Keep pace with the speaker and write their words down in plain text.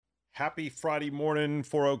Happy Friday morning,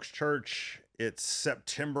 Four Oaks Church. It's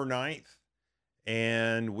September 9th,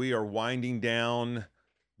 and we are winding down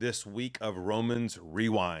this week of Romans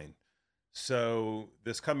Rewind. So,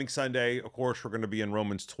 this coming Sunday, of course, we're going to be in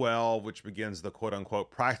Romans 12, which begins the quote unquote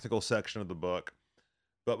practical section of the book.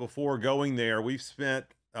 But before going there, we've spent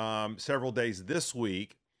several days this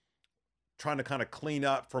week trying to kind of clean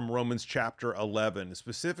up from Romans chapter 11,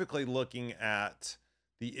 specifically looking at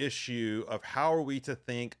the issue of how are we to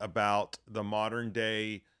think about the modern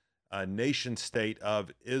day nation state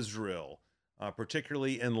of Israel,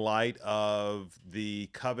 particularly in light of the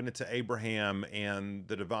covenant to Abraham and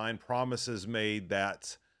the divine promises made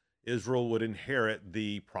that Israel would inherit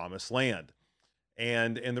the promised land.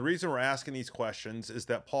 And the reason we're asking these questions is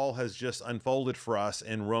that Paul has just unfolded for us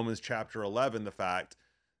in Romans chapter 11 the fact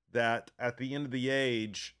that at the end of the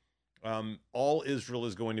age, all Israel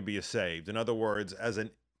is going to be saved. In other words, as a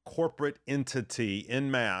corporate entity en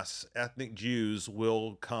masse, ethnic Jews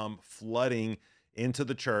will come flooding into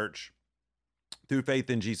the church through faith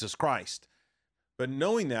in Jesus Christ. But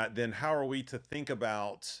knowing that, then how are we to think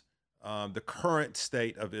about the current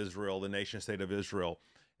state of Israel, the nation state of Israel?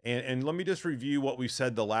 And let me just review what we've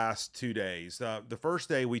said the last 2 days. The first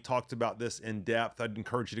day we talked about this in depth. I'd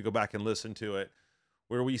encourage you to go back and listen to it,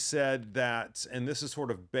 where we said that, and this is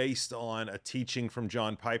sort of based on a teaching from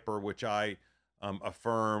John Piper, which I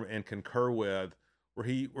affirm and concur with, where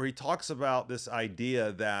he talks about this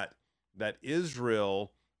idea that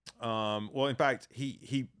Israel, well, in fact,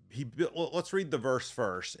 let's read the verse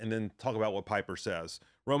first and then talk about what Piper says.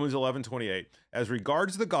 Romans 11:28. As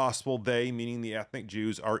regards the gospel, they, meaning the ethnic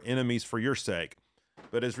Jews, are enemies for your sake.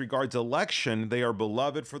 But as regards election, they are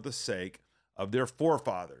beloved for the sake of their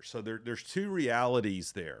forefathers. So there's two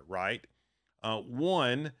realities there, right?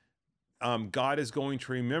 One, God is going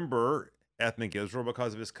to remember ethnic Israel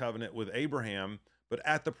because of his covenant with Abraham, but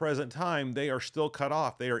at the present time, they are still cut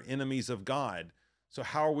off. They are enemies of God. So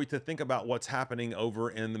how are we to think about what's happening over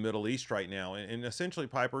in the Middle East right now? And essentially,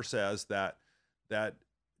 Piper says that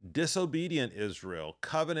disobedient Israel,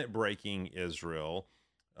 covenant-breaking Israel,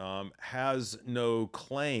 has no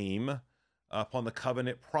claim upon the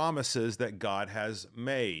covenant promises that God has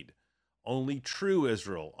made. Only true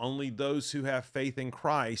Israel, only those who have faith in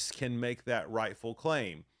Christ can make that rightful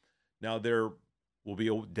claim. Now, there will be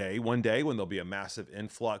one day when there'll be a massive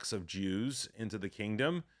influx of Jews into the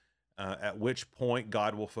kingdom, at which point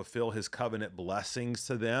God will fulfill his covenant blessings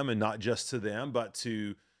to them, and not just to them, but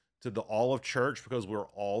to the all of church, because we're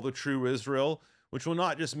all the true Israel, which will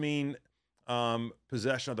not just mean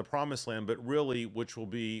possession of the promised land, but really which will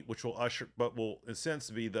in a sense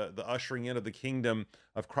be the ushering in of the kingdom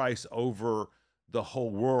of Christ over the whole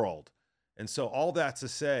world. And so all that to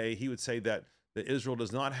say, he would say that Israel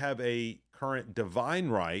does not have a current divine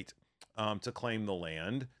right to claim the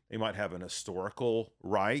land. They might have an historical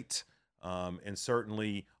right, and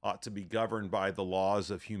certainly ought to be governed by the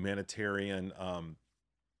laws of humanitarian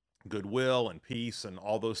goodwill and peace and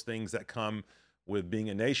all those things that come with being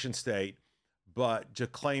a nation state. But to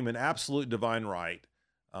claim an absolute divine right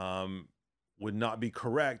would not be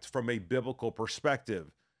correct from a biblical perspective.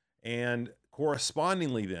 And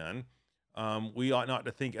correspondingly then, we ought not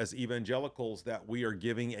to think as evangelicals that we are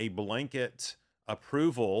giving a blanket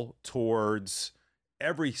approval towards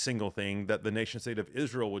every single thing that the nation state of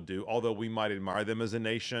Israel would do, although we might admire them as a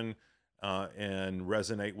nation and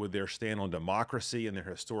resonate with their stand on democracy and their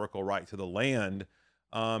historical right to the land.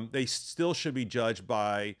 They still should be judged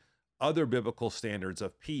by other biblical standards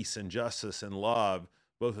of peace and justice and love,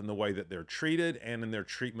 both in the way that they're treated and in their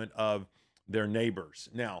treatment of their neighbors.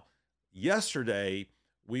 Now, yesterday,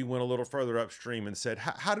 we went a little further upstream and said,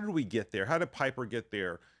 how did we get there? How did Piper get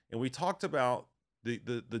there? And we talked about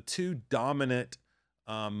the two dominant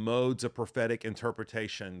modes of prophetic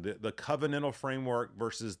interpretation, the covenantal framework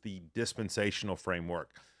versus the dispensational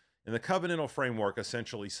framework. And the covenantal framework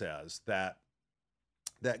essentially says that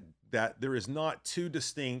there is not two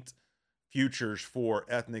distinct futures for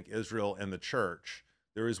ethnic Israel and the church.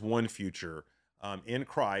 There is one future in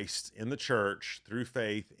Christ, in the church, through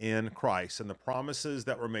faith in Christ. And the promises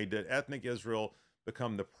that were made to ethnic Israel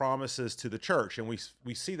become the promises to the church. And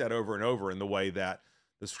we see that over and over in the way that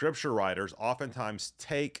the scripture writers oftentimes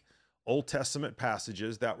take Old Testament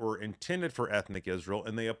passages that were intended for ethnic Israel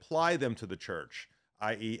and they apply them to the church,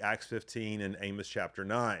 i.e. Acts 15 and Amos chapter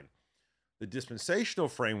 9. The dispensational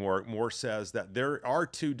framework more says that there are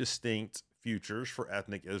two distinct futures for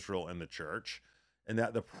ethnic Israel and the church, and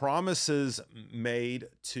that the promises made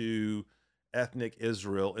to ethnic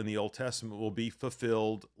Israel in the Old Testament will be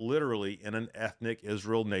fulfilled literally in an ethnic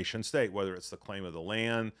Israel nation state, whether it's the claim of the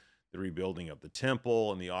land, the rebuilding of the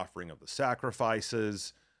temple, and the offering of the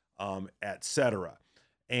sacrifices, etc.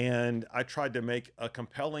 And I tried to make a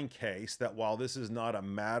compelling case that while this is not a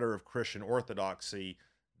matter of Christian orthodoxy,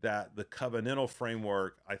 that the covenantal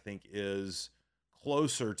framework, I think, is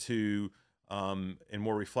closer to and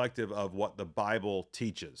more reflective of what the Bible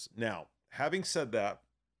teaches. Now, having said that,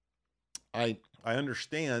 I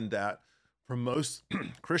understand that for most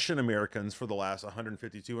Christian Americans for the last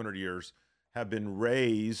 150, 200 years have been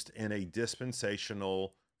raised in a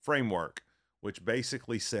dispensational framework, which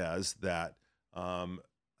basically says that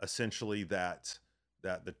essentially that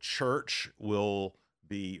the church will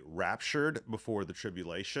be raptured before the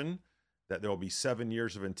tribulation, that there will be 7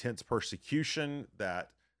 years of intense persecution, that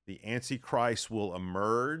the Antichrist will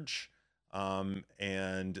emerge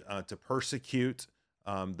and to persecute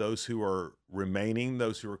those who are remaining,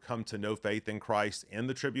 those who are come to know faith in Christ in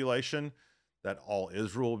the tribulation, that all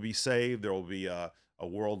Israel will be saved. There will be a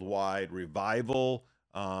worldwide revival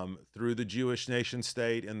through the Jewish nation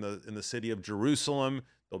state in the city of Jerusalem.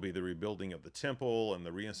 There'll be the rebuilding of the temple and the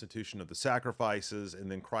reinstitution of the sacrifices, and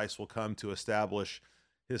then Christ will come to establish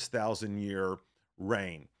his 1,000-year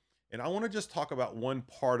reign. And I want to just talk about one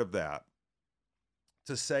part of that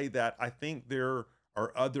to say that I think there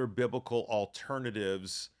are other biblical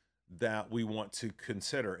alternatives that we want to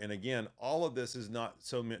consider. And again, all of this is not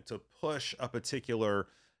so meant to push a particular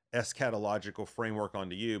eschatological framework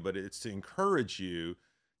onto you, but it's to encourage you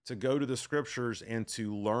to go to the scriptures and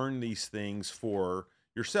to learn these things for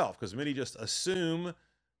yourself, because many just assume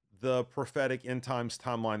the prophetic end times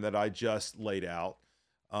timeline that I just laid out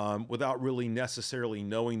without really necessarily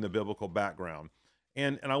knowing the biblical background.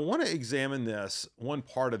 And I want to examine this, one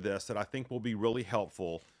part of this that I think will be really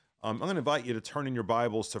helpful. I'm going to invite you to turn in your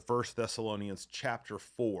Bibles to 1 Thessalonians chapter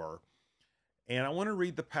 4. And I want to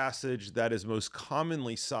read the passage that is most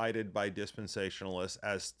commonly cited by dispensationalists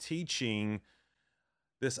as teaching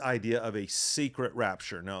this idea of a secret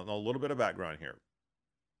rapture. Now, a little bit of background here.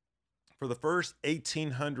 For the first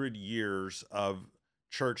 1,800 years of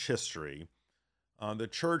church history, the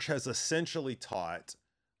church has essentially taught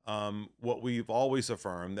what we've always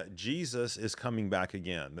affirmed, that Jesus is coming back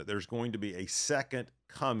again, that there's going to be a second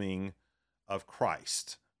coming of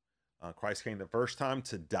Christ. Christ came the first time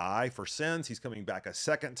to die for sins. He's coming back a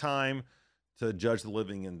second time to judge the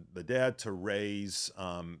living and the dead, to raise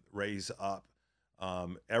up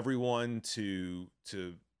everyone to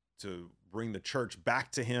bring the church back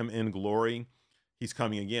to him in glory. He's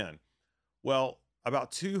coming again. Well,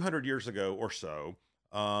 about 200 years ago or so,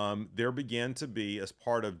 there began to be, as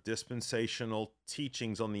part of dispensational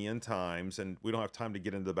teachings on the end times, and we don't have time to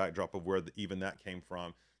get into the backdrop of where even that came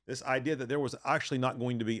from, this idea that there was actually not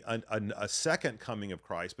going to be a second coming of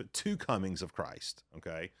Christ, but two comings of Christ,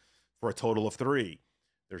 okay, for a total of three.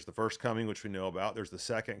 There's the first coming, which we know about. There's the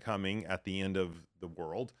second coming at the end of the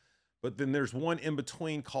world. But then there's one in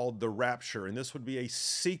between called the rapture, and this would be a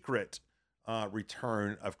secret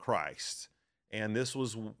return of Christ. And this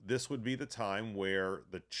would be the time where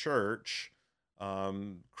the church,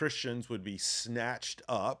 Christians, would be snatched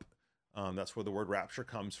up. That's where the word rapture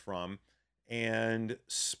comes from, and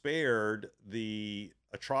spared the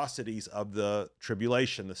atrocities of the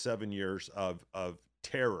tribulation, the 7 years of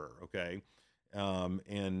terror, okay,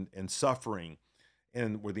 and suffering,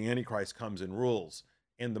 and where the Antichrist comes and rules.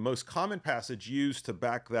 And the most common passage used to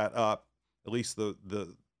back that up, at least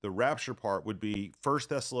the rapture part, would be 1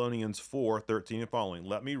 Thessalonians 4:13 and following.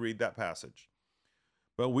 Let me read that passage.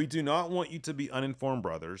 But we do not want you to be uninformed,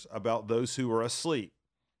 brothers, about those who are asleep.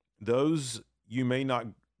 Those you may not,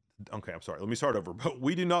 okay, I'm sorry, let me start over. But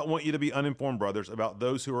we do not want you to be uninformed, brothers, about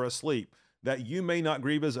those who are asleep, that you may not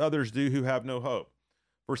grieve as others do who have no hope.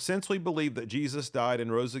 For since we believe that Jesus died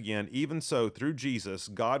and rose again, even so, through Jesus,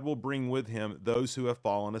 God will bring with him those who have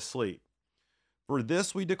fallen asleep. For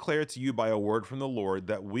this we declare to you by a word from the Lord,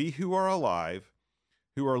 that we who are alive,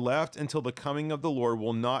 who are left until the coming of the Lord,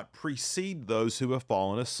 will not precede those who have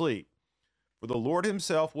fallen asleep. For the Lord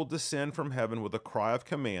himself will descend from heaven with a cry of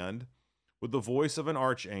command, with the voice of an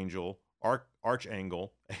archangel,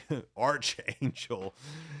 archangel,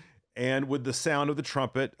 and with the sound of the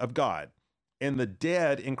trumpet of God. And the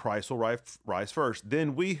dead in Christ will rise first.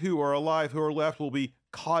 Then we who are alive, who are left, will be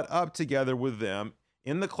caught up together with them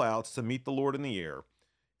in the clouds to meet the Lord in the air.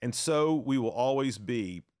 And so we will always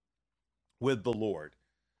be with the Lord.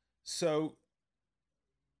 So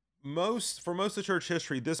for most of church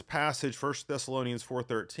history, this passage, 1 Thessalonians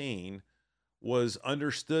 4:13, was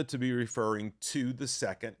understood to be referring to the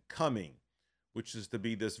second coming, which is to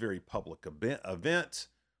be this very public event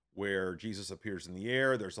where Jesus appears in the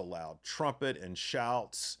air. There's a loud trumpet and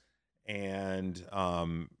shouts, and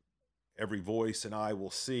every voice and eye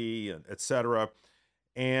will see, etc.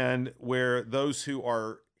 And where those who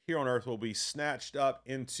are here on earth will be snatched up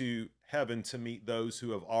into heaven to meet those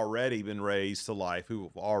who have already been raised to life, who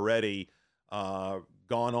have already gone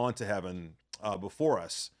on to heaven before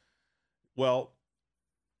us. Well,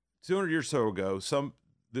 200 years or so ago,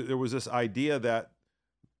 there was this idea that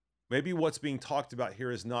maybe what's being talked about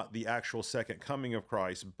here is not the actual second coming of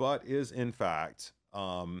Christ, but is in fact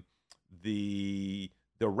the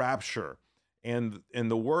rapture. And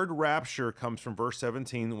the word rapture comes from verse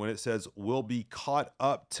 17 when it says, "will be caught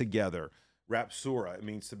up together." Rapsura, it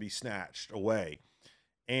means to be snatched away.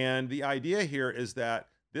 And the idea here is that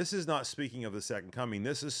this is not speaking of the second coming.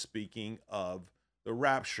 This is speaking of the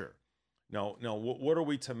rapture. Now, what are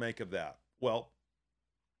we to make of that? Well,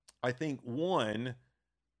 I think a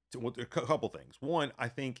couple things. One, I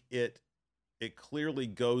think it clearly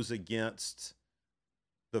goes against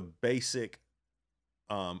the basic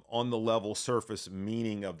on the level surface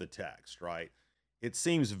meaning of the text, right? It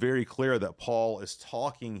seems very clear that Paul is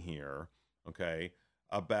talking here, okay,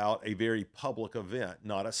 about a very public event,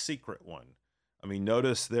 not a secret one. I mean,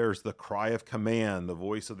 notice there's the cry of command, the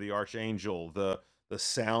voice of the archangel, the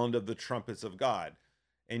sound of the trumpets of God.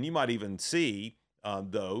 And you might even see,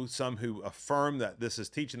 though, some who affirm that this is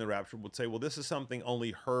teaching the rapture would say, well, this is something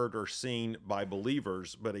only heard or seen by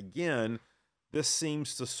believers. But again, this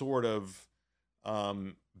seems to sort of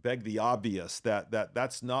beg the obvious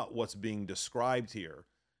that's not what's being described here.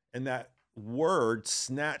 And that word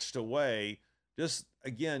snatched away just,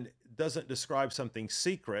 again, doesn't describe something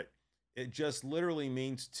secret. It just literally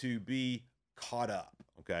means to be caught up,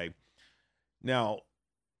 okay? Now,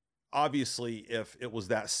 obviously, if it was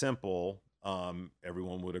that simple,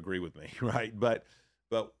 everyone would agree with me, right? But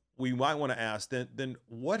we might want to ask, then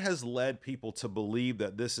what has led people to believe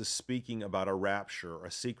that this is speaking about a rapture, a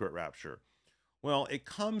secret rapture? Well, it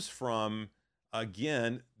comes from,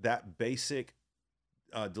 again, that basic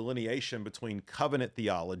delineation between covenant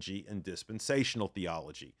theology and dispensational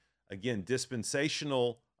theology. Again,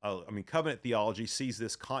 covenant theology sees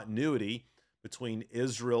this continuity between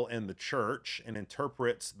Israel and the church and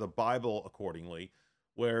interprets the Bible accordingly,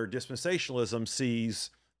 where dispensationalism sees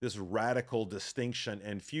this radical distinction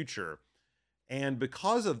and future. And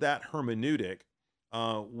because of that hermeneutic,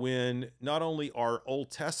 when not only are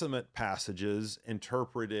Old Testament passages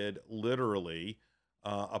interpreted literally,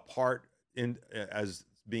 as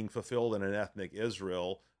being fulfilled in an ethnic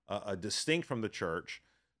Israel, distinct from the church,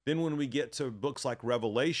 then when we get to books like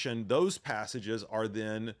Revelation, those passages are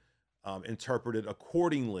then interpreted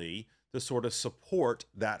accordingly to sort of support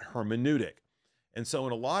that hermeneutic. And so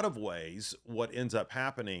in a lot of ways, what ends up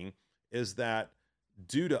happening is that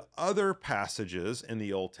due to other passages in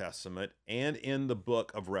the Old Testament and in the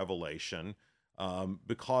book of Revelation,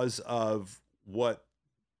 because of what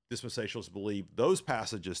dispensationalists believe those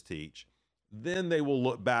passages teach, then they will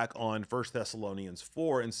look back on 1 Thessalonians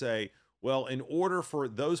 4 and say, well, in order for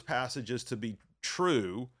those passages to be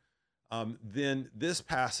true, then this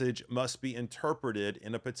passage must be interpreted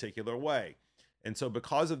in a particular way. And so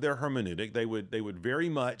because of their hermeneutic, they would very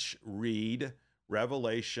much read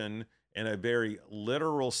Revelation in a very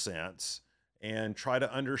literal sense and try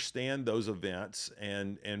to understand those events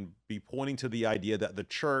and be pointing to the idea that the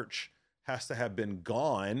church has to have been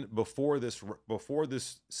gone before this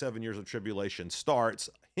 7 years of tribulation starts.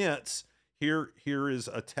 Hence, here is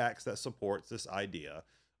a text that supports this idea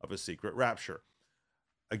of a secret rapture.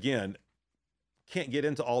 Again, can't get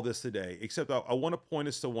into all this today, except I want to point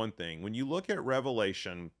us to one thing. When you look at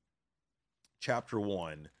Revelation chapter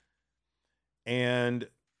 1, and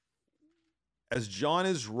as John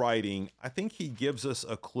is writing, I think he gives us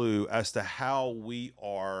a clue as to how we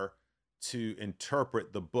are to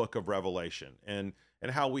interpret the book of Revelation, and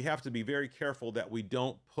how we have to be very careful that we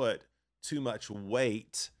don't put too much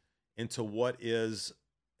weight into what is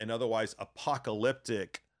an otherwise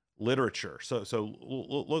apocalyptic literature. So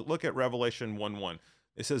look at Revelation 1:1.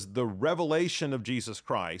 It says, "The revelation of Jesus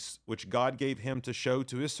Christ, which God gave him to show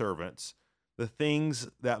to his servants the things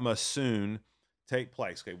that must soon take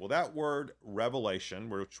place." Okay, well, that word revelation,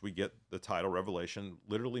 which we get the title Revelation,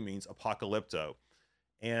 literally means apocalypto.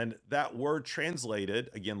 And that word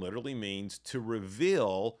translated, again, literally means to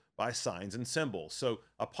reveal by signs and symbols. So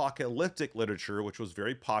apocalyptic literature, which was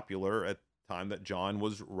very popular at the time that John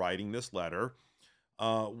was writing this letter,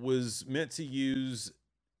 was meant to use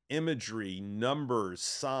imagery, numbers,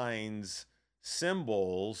 signs,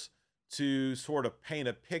 symbols to sort of paint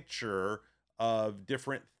a picture of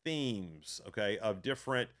different themes, okay, of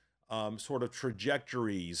different sort of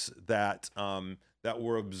trajectories that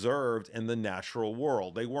were observed in the natural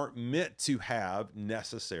world. They weren't meant to have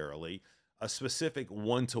necessarily a specific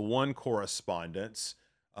one-to-one correspondence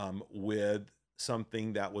with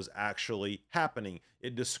something that was actually happening.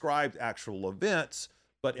 It described actual events,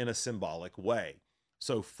 but in a symbolic way.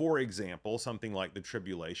 So, for example, something like the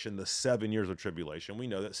tribulation, the 7 years of tribulation, we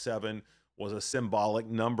know that seven was a symbolic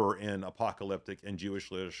number in apocalyptic and Jewish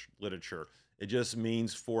literature. It just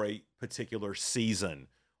means for a particular season,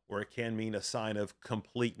 or it can mean a sign of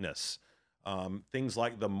completeness. Things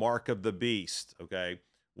like the mark of the beast, okay,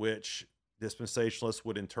 which dispensationalists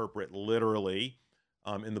would interpret literally.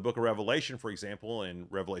 In the book of Revelation, for example, in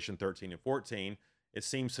Revelation 13 and 14, it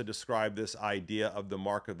seems to describe this idea of the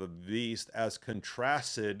mark of the beast as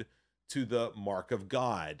contrasted to the mark of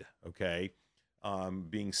God, okay,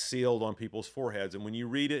 being sealed on people's foreheads. And when you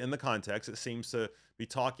read it in the context, it seems to be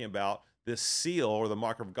talking about this seal or the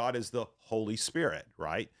mark of God is the Holy Spirit,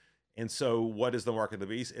 right? And so, what is the mark of the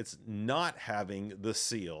beast? It's not having the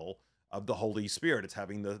seal of the Holy Spirit. It's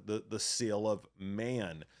having the seal of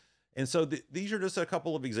man. And so, these are just a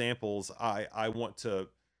couple of examples I want to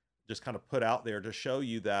just kind of put out there to show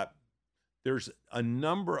you that there's a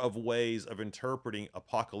number of ways of interpreting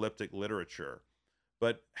apocalyptic literature,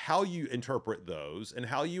 but how you interpret those and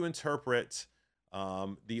how you interpret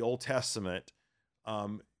the Old Testament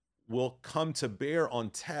um, will come to bear on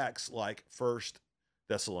texts like First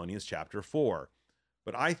Thessalonians chapter 4.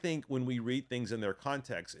 But I think when we read things in their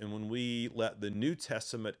context and when we let the New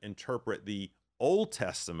Testament interpret the Old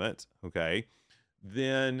Testament, okay,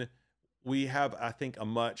 then we have, I think, a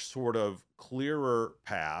much sort of clearer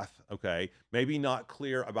path, okay? Maybe not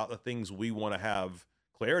clear about the things we want to have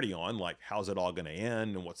clarity on, like how's it all going to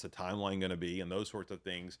end and what's the timeline going to be and those sorts of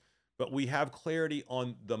things. But we have clarity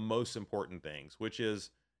on the most important things, which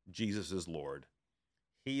is Jesus is Lord.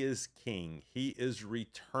 He is King. He is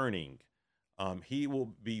returning. He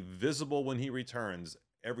will be visible when he returns.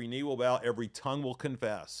 Every knee will bow, every tongue will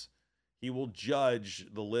confess. He will judge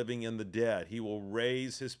the living and the dead. He will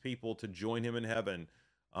raise his people to join him in heaven,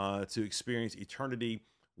 to experience eternity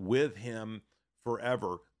with him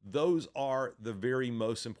forever. Those are the very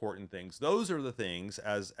most important things. Those are the things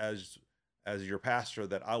as your pastor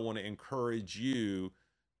that I want to encourage you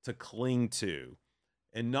to cling to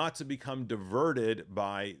and not to become diverted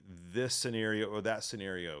by this scenario or that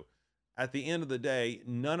scenario. At the end of the day,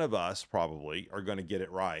 none of us probably are going to get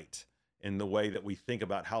it right in the way that we think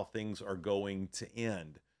about how things are going to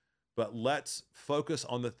end. But let's focus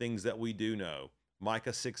on the things that we do know.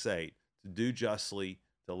 Micah 6:8, to do justly,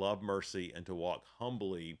 to love mercy, and to walk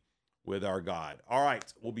humbly with our God. All right,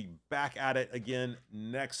 we'll be back at it again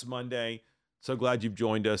next Monday. So glad you've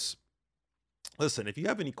joined us. Listen, if you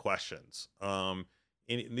have any questions, and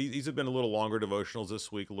these have been a little longer devotionals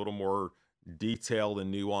this week, a little more detailed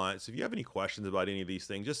and nuanced. If you have any questions about any of these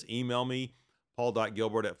things, just email me,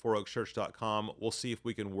 paul.gilbert@fouroakschurch.com. We'll see if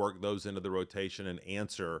we can work those into the rotation and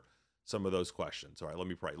answer some of those questions. All right, let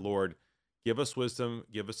me pray. Lord, give us wisdom,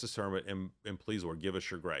 give us discernment, and please, Lord, give us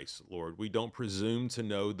your grace. Lord, we don't presume to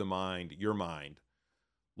know the mind, your mind,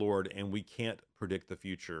 Lord, and we can't predict the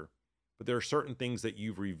future. But there are certain things that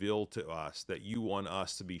you've revealed to us that you want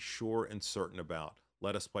us to be sure and certain about.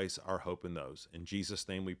 Let us place our hope in those. In Jesus'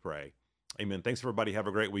 name we pray. Amen. Thanks, everybody. Have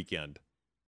a great weekend.